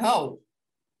 No.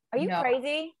 Are you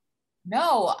crazy?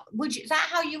 No. Is that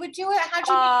how you would do it? How'd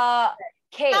you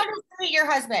Kate. How did you meet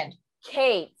your husband?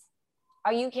 Kate,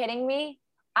 are you kidding me?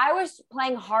 I was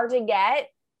playing hard to get,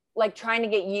 like trying to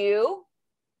get you.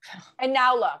 And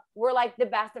now look, we're like the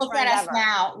best of friends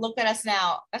ever. Look at us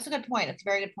now. That's a good point. That's a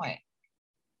very good point.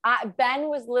 Ben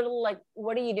was literally like,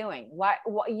 what are you doing? What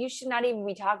you should not even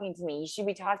be talking to me. You should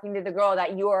be talking to the girl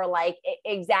that you are like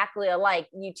exactly alike.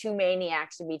 You 2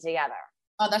 maniacs should be together.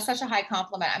 Oh, that's such a high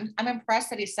compliment. I'm impressed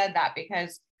that he said that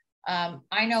because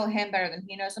I know him better than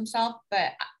he knows himself,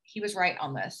 but he was right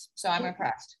on this. So I'm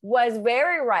impressed. Was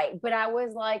very right. But I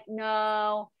was like,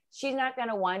 no, she's not going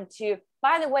to want to.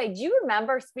 By the way, do you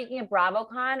remember, speaking of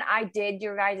BravoCon, I did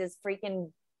your guys'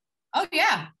 freaking. Oh,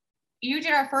 yeah. You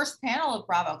did our first panel of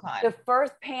BravoCon. The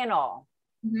first panel.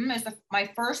 Mm-hmm. It was my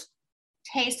first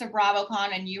taste of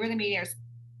BravoCon, and you were the mediators.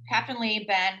 Captain Lee,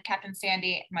 Ben, Captain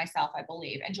Sandy, and myself, I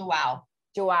believe, and Joao.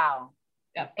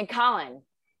 Yep. And Colin.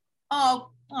 Oh.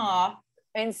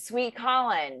 And sweet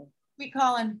Colin. Sweet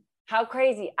Colin. How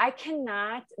crazy. I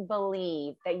cannot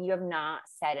believe that you have not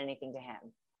said anything to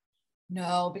him.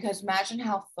 No, because imagine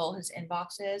how full his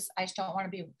inbox is. I just don't want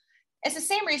to be. It's the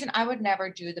same reason I would never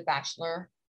do The Bachelor,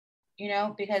 you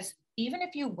know, because even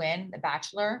if you win The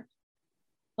Bachelor,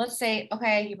 let's say,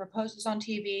 okay, he proposes on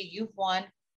TV, you've won.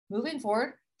 Moving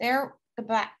forward, the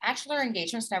Bachelor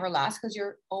engagements never last because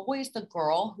you're always the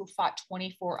girl who fought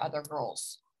 24 other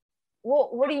girls. Well,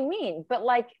 what do you mean? But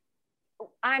like,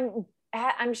 I'm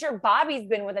sure Bobby's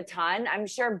been with a ton. I'm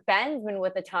sure Ben's been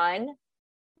with a ton.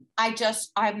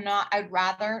 I'd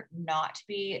rather not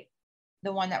be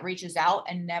the one that reaches out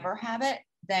and never have it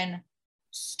than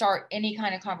start any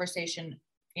kind of conversation,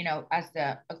 as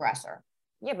the aggressor.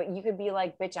 Yeah, but you could be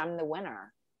like, bitch, I'm the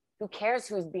winner. Who cares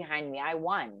who's behind me? I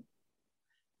won.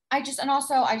 I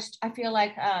feel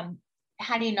like,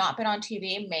 had he not been on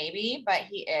TV, maybe, but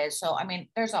he is. So, I mean,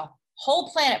 there's a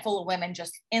whole planet full of women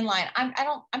just in line.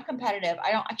 I'm competitive.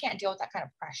 I can't deal with that kind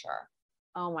of pressure.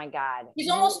 Oh my God. He's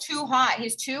almost too hot.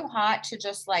 He's too hot to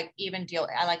just like even deal.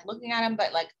 I like looking at him,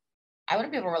 but like, I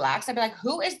wouldn't be able to relax. I'd be like,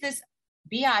 who is this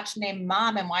biatch named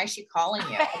Mom and why is she calling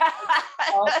you?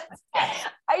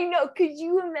 I know. Could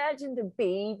you imagine the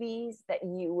babies that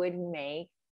you would make?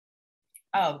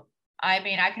 Oh, I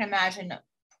mean, I can imagine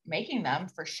making them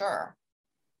for sure.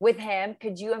 With him,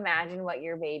 could you imagine what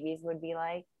your babies would be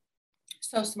like?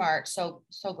 So smart, so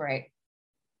great.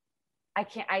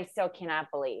 I still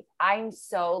cannot believe. I'm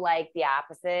so like the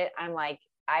opposite. I'm like,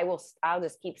 I'll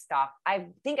just keep stalk. I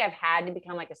think I've had to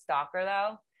become like a stalker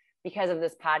though, because of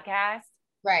this podcast.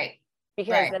 Right.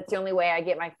 Because that's the only way I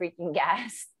get my freaking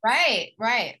guests.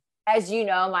 Right. As you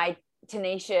know, my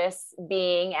tenacious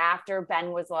being, after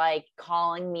Ben was like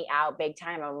calling me out big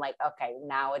time, I'm like, okay,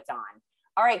 now it's on.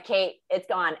 All right, Kate, it's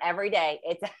gone every day.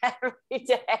 It's every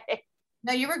day.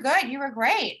 No, you were good. You were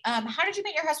great. How did you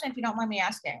meet your husband, if you don't mind me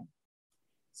asking?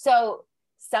 So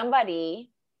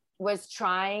somebody was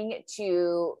trying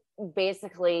to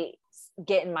basically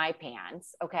get in my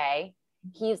pants. Okay.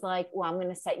 He's like, well, I'm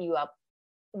going to set you up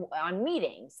on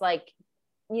meetings, like,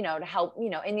 to help,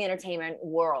 in the entertainment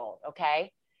world.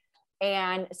 Okay.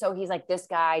 And so he's like, this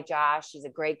guy, Josh, he's a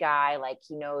great guy. Like,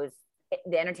 he knows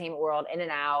the entertainment world in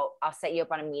and out. I'll set you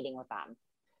up on a meeting with them.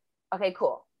 Okay,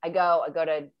 cool. I go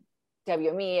to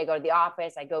WME, I go to the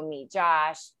office, I go meet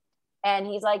Josh. And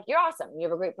he's like, you're awesome. You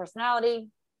have a great personality.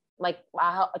 Like,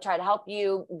 I'll try to help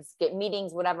you get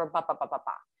meetings, whatever. Blah, blah, blah, blah,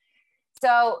 blah.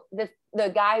 So the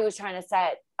guy who was trying to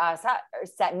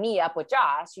set me up with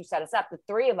Josh, who set us up, the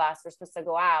three of us were supposed to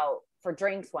go out for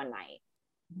drinks one night,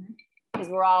 because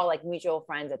we're all like mutual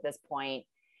friends at this point.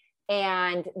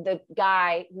 And the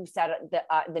guy who set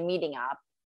the meeting up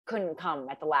couldn't come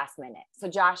at the last minute. So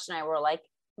Josh and I were like,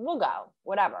 we'll go,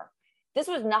 whatever. This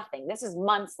was nothing. This is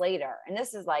months later. And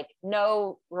this is like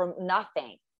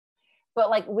nothing. But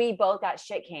like, we both got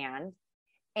shit canned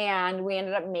and we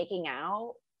ended up making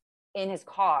out in his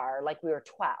car like we were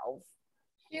 12.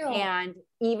 Ew. And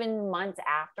even months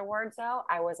afterwards though,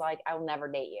 I was like, I'll never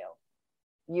date you.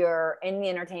 You're in the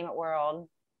entertainment world.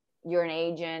 You're an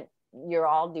agent. You're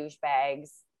all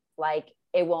douchebags. Like,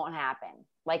 it won't happen.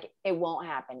 Like, it won't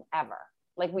happen ever.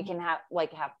 Like, we can have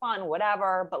fun,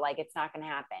 whatever, but like, it's not going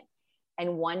to happen.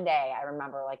 And one day I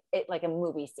remember like a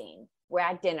movie scene. We're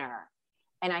at dinner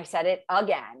and I said it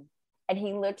again. And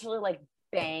he literally like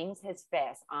bangs his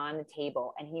fist on the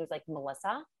table. And he was like,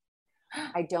 Melissa,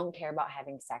 I don't care about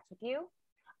having sex with you.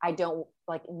 I don't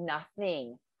like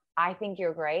nothing. I think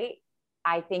you're great.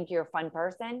 I think you're a fun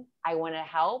person. I want to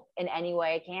help in any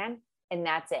way I can. And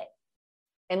that's it.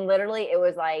 And literally it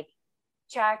was like,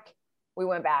 check. We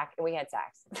went back and we had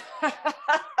sex.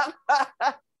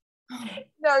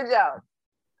 No joke.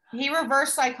 He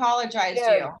reverse psychologized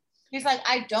you. He's like,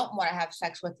 I don't want to have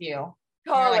sex with you.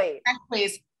 Totally. Like,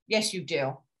 please. Yes, you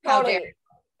do. Totally.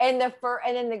 And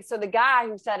so the guy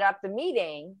who set up the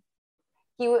meeting,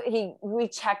 we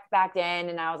checked back in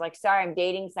and I was like, sorry, I'm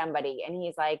dating somebody. And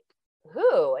he's like,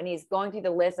 who? And he's going through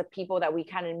the list of people that we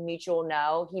kind of mutual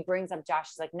know. He brings up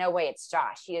Josh. He's like, no way, it's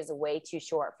Josh. He is way too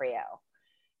short for you.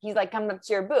 He's like, coming up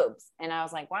to your boobs. And I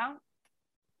was like, well,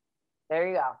 there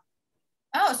you go.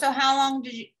 Oh, so how long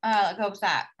did you ago was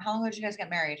that? How long did you guys get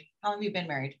married? How long have you been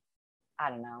married? I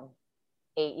don't know.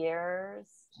 8 years,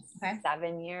 okay.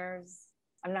 7 years.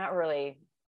 I'm not really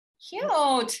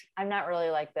cute. I'm not really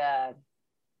like the,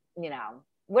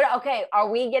 what, okay. Are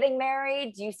we getting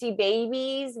married? Do you see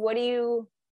babies? What do you?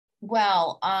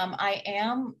 Well, I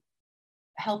am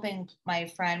helping my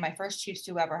friend, my first chief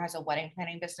stew ever, has a wedding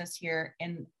planning business here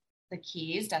in the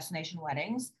Keys, Destination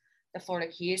Weddings, the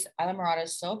Florida Keys. Islamorada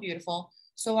is so beautiful.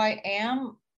 So I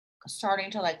am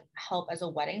starting to like help as a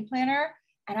wedding planner,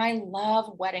 and I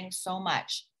love weddings so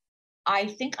much. I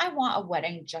think I want a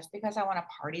wedding just because I want a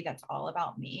party that's all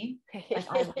about me. Like,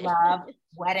 I love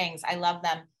weddings. I love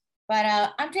them.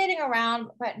 But I'm dating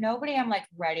around, but nobody I'm like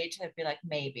ready to be like,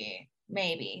 maybe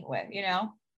with,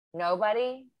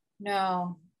 Nobody?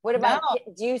 No. What about,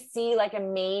 do you see like a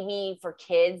maybe for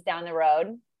kids down the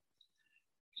road?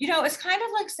 It's kind of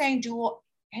like saying,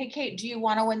 hey, Kate, do you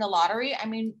want to win the lottery? I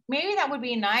mean, maybe that would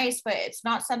be nice, but it's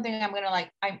not something I'm going to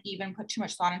like, I'm even put too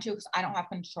much thought into because I don't have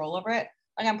control over it.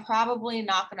 Like, I'm probably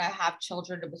not going to have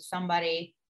children with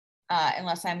somebody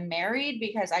unless I'm married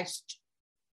because I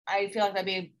feel like that'd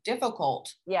be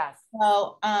difficult. Yes.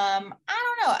 So I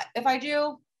don't know. If I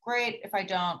do, great. If I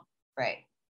don't, great.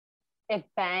 If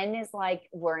Ben is like,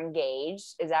 we're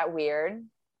engaged, is that weird?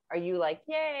 Are you like,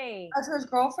 yay? As his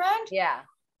girlfriend? Yeah.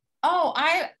 Oh,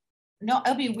 no,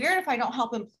 it'll be weird if I don't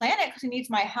help him plan it because he needs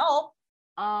my help.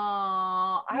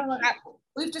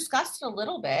 We've discussed it a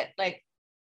little bit. Like,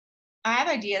 I have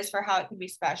ideas for how it could be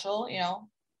special,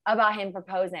 about him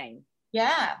proposing.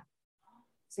 Yeah.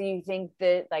 So you think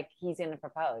that like he's gonna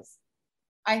propose?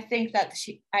 I think that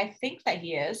he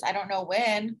is. I don't know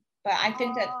when, but I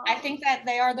think that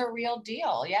they are the real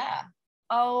deal. Yeah.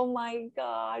 Oh my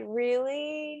God,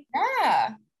 really?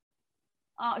 Yeah.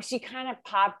 Oh, she kind of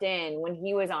popped in when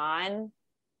he was on.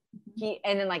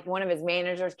 And then like one of his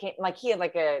managers came, like he had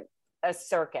like a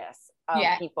circus of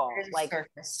people. Like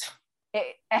circus.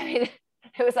 I mean,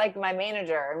 it was like my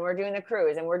manager, and we're doing the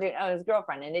cruise, and we're doing his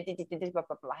girlfriend, and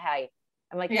hi.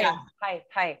 I'm like, hey,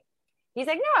 hi. He's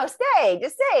like, no, just stay.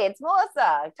 It's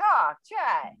Melissa. Talk,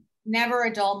 chat. Never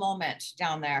a dull moment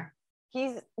down there.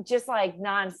 He's just like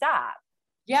nonstop.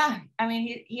 Yeah, I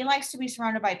mean, he likes to be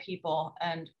surrounded by people,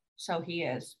 and so he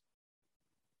is.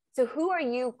 So who are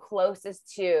you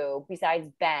closest to besides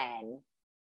Ben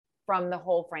from the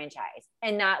whole franchise,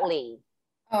 and not Lee?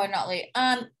 Oh, not Lee.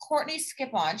 Courtney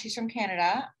Skip-On. She's from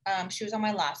Canada. She was on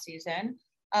my last season.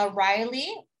 Riley,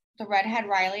 the redhead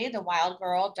Riley, the wild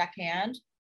girl, deckhand.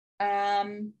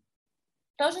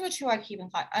 Those are the two I keep in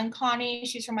contact. And Connie,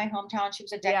 she's from my hometown. She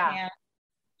was a deckhand. Yeah.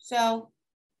 So,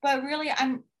 but really,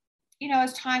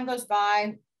 as time goes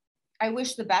by, I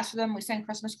wish the best for them. We send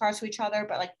Christmas cards to each other,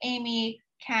 but like Amy,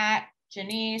 Kat,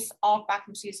 Janice, all back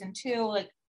from season 2, like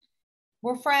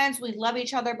we're friends. We love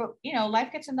each other, but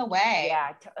life gets in the way.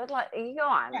 Yeah, you go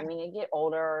on. Yeah. I mean, you get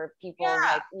older, people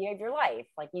like you have your life,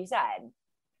 like you said.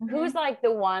 Mm-hmm. Who's like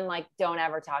the one like don't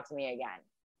ever talk to me again?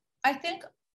 I think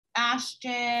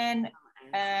Ashton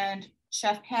and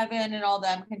Chef Kevin and all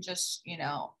them can just,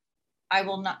 I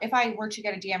will not. If I were to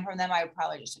get a DM from them, I would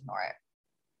probably just ignore it.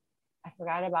 I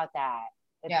forgot about that.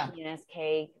 The penis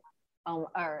cake.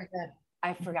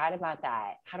 I forgot about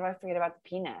that. How do I forget about the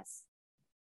penis?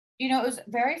 It was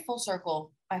very full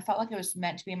circle. I felt like it was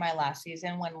meant to be my last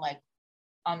season when, like,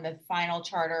 on the final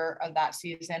charter of that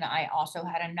season, I also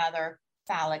had another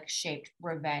phallic shaped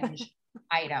revenge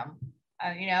item.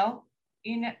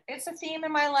 It's a theme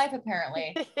in my life,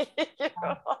 apparently.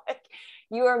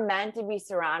 You are meant to be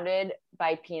surrounded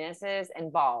by penises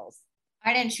and balls.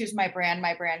 I didn't choose my brand.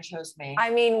 My brand chose me. I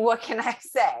mean, what can I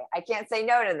say? I can't say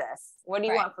no to this. What do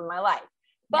you want from my life?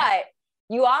 But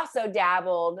you also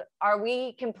dabbled. Are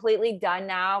we completely done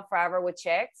now forever with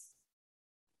chicks?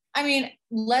 I mean,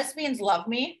 lesbians love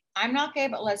me. I'm not gay,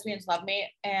 but lesbians love me.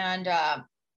 And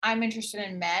I'm interested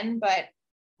in men, but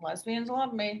lesbians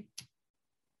love me.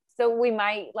 So we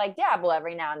might like dabble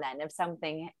every now and then if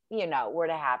something, were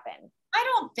to happen. I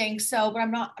don't think so, but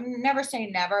I'm never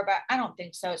saying never, but I don't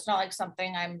think so. It's not like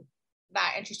something I'm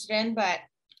that interested in, but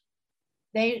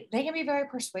they can be very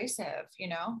persuasive,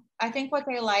 I think what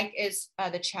they like is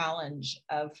the challenge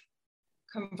of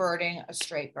converting a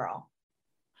straight girl.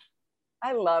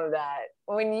 I love that.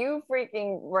 When you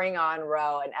freaking bring on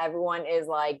Ro and everyone is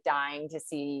like dying to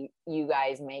see you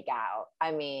guys make out.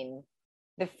 I mean,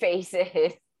 the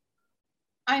faces.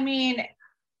 I mean,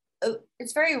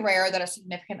 it's very rare that a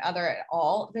significant other at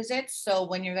all visits. So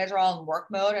when you guys are all in work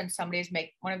mode and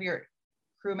one of your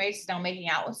crewmates is now making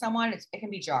out with someone, it can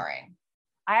be jarring.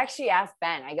 I actually asked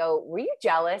Ben, I go, were you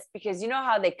jealous? Because you know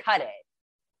how they cut it.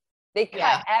 They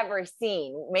cut every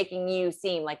scene, making you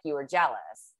seem like you were jealous.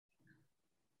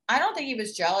 I don't think he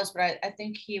was jealous, but I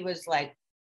think he was like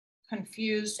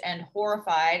confused and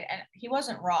horrified, and he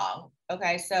wasn't wrong.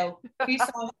 Okay. So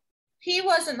he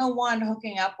wasn't the one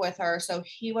hooking up with her. So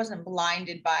he wasn't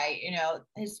blinded by,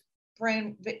 his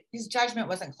brain, his judgment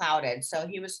wasn't clouded. So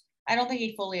I don't think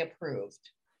he fully approved.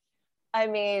 I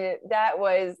mean,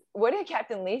 what did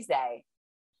Captain Lee say?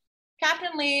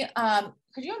 Captain Lee,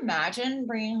 could you imagine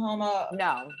bringing home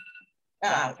no.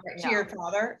 Your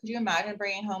father? Could you imagine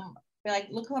bringing home, be like,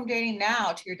 look who I'm dating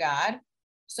now, to your dad?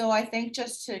 So I think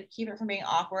just to keep it from being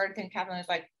awkward, I think Captain Lee's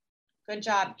like, good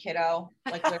job, kiddo.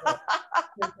 Like,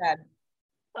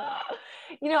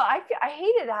 I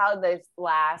hated how this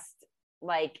last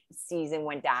season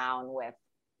went down with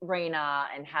Raina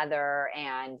and Heather,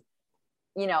 and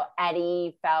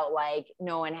Eddie felt like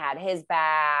no one had his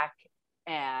back,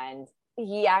 and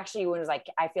he actually was like,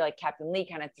 I feel like Captain Lee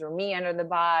kind of threw me under the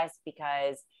bus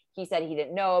because he said he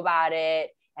didn't know about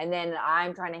it. And then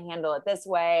I'm trying to handle it this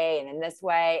way and in this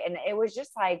way. And it was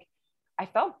just like, I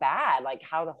felt bad, like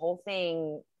how the whole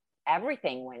thing,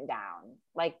 everything went down,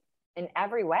 like in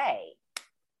every way.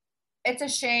 It's a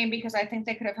shame because I think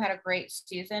they could have had a great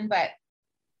season, but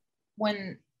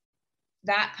when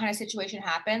that kind of situation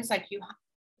happens, like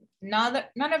none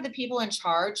of the people in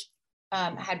charge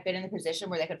had been in the position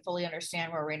where they could fully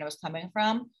understand where Raina was coming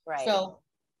from. Right. So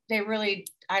they really,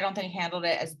 I don't think, handled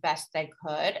it as best they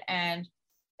could. And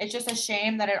it's just a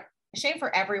shame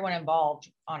for everyone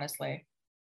involved, honestly.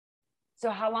 So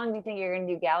how long do you think you're going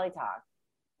to do Galley Talk?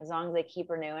 As long as they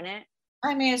keep renewing it?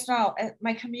 I mean, it's not,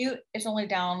 my commute is only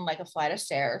down like a flight of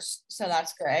stairs. So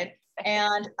that's good.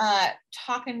 And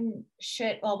talking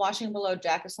shit while watching Below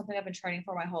Deck is something I've been training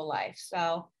for my whole life.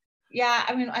 So yeah,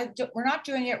 I mean, we're not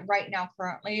doing it right now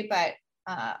currently, but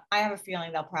I have a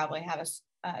feeling they'll probably have us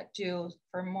do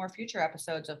for more future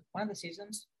episodes of one of the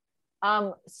seasons.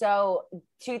 So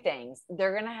two things.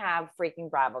 They're going to have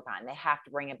freaking BravoCon. They have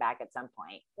to bring it back at some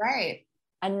point. Right.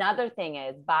 Another thing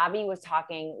is Bobby was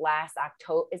talking last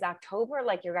October. Is October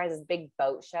like your guys' big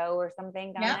boat show or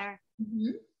something down there?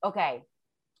 Mm-hmm. Okay.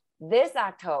 This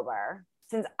October,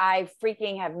 since I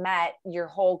freaking have met your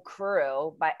whole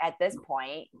crew, but at this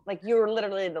point, like you were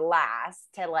literally the last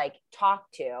to like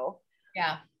talk to.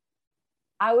 Yeah.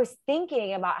 I was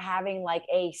thinking about having like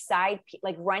a side,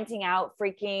 like renting out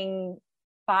freaking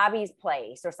Bobby's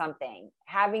place or something,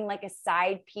 having like a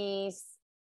side piece,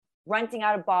 renting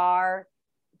out a bar,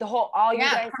 all you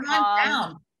guys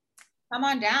come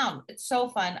on down. It's so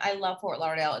fun. I love Fort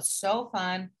Lauderdale. It's so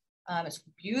fun. It's a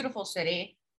beautiful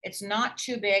city. It's not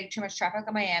too big, too much traffic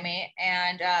in Miami.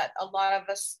 And a lot of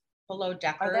us below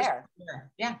deckers are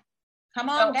there. Yeah. Come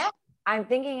on down. I'm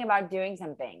thinking about doing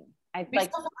something. It'd be so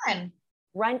fun.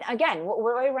 Rent again.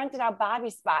 We rented out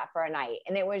Bobby's spot for a night,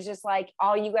 and it was just like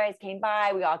all you guys came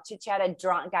by. We all chit chatted,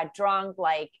 got drunk.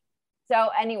 Like, so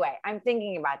anyway, I'm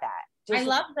thinking about that. I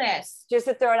love this. Just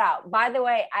to throw it out. By the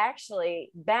way,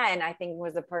 Ben, I think,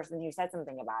 was the person who said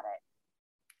something about it.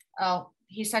 Oh,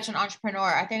 he's such an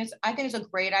entrepreneur. I think it's a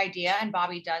great idea. And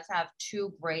Bobby does have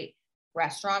two great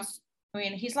restaurants. I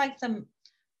mean, he's like the,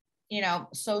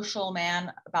 social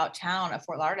man about town at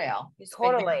Fort Lauderdale. He's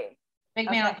totally big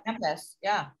man on campus.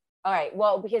 Yeah. All right.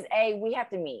 Well, because we have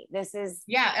to meet. It'll be so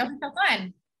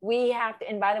fun. We have to.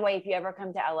 And by the way, if you ever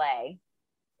come to LA,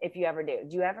 if you ever do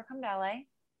you ever come to LA?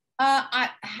 I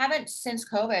haven't since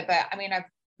COVID, but I mean, I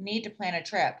need to plan a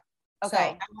trip.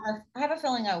 Okay. So I have a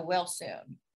feeling I will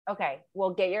soon. Okay.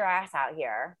 Well, get your ass out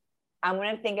here. I'm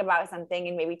going to think about something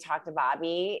and maybe talk to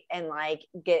Bobby and like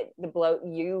get the Bloat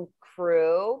You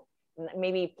crew,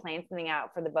 maybe plan something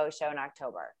out for the boat show in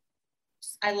October.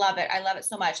 I love it. I love it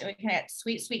so much. And we can get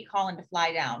sweet Colin to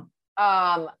fly down.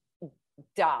 I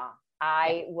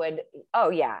would.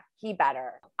 Oh yeah, he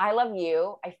better. I love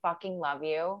you. I fucking love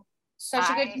you. Such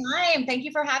a good time. Thank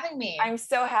you for having me. I'm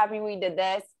so happy we did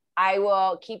this. I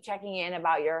will keep checking in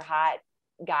about your hot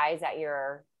guys that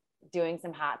you're doing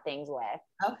some hot things with.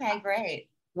 Okay, great.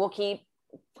 We'll keep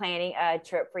planning a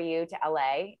trip for you to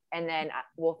LA, and then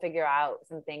we'll figure out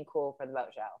something cool for the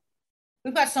boat show.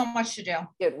 We've got so much to do.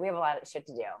 Dude, we have a lot of shit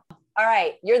to do. All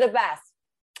right. You're the best.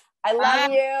 I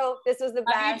love you. This was the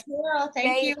best. You too.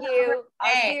 Thank you.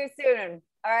 I'll see you soon.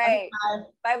 All right.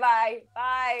 Bye-bye.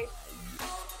 Bye.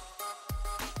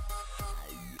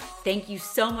 Thank you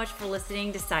so much for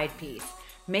listening to Side Piece.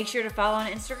 Make sure to follow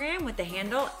on Instagram with the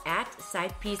handle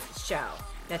 @SidePieceShow.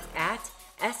 That's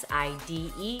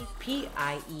 @SidePieceShow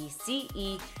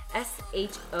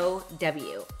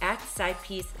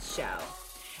 @SidePieceShow.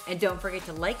 And don't forget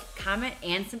to like, comment,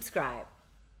 and subscribe.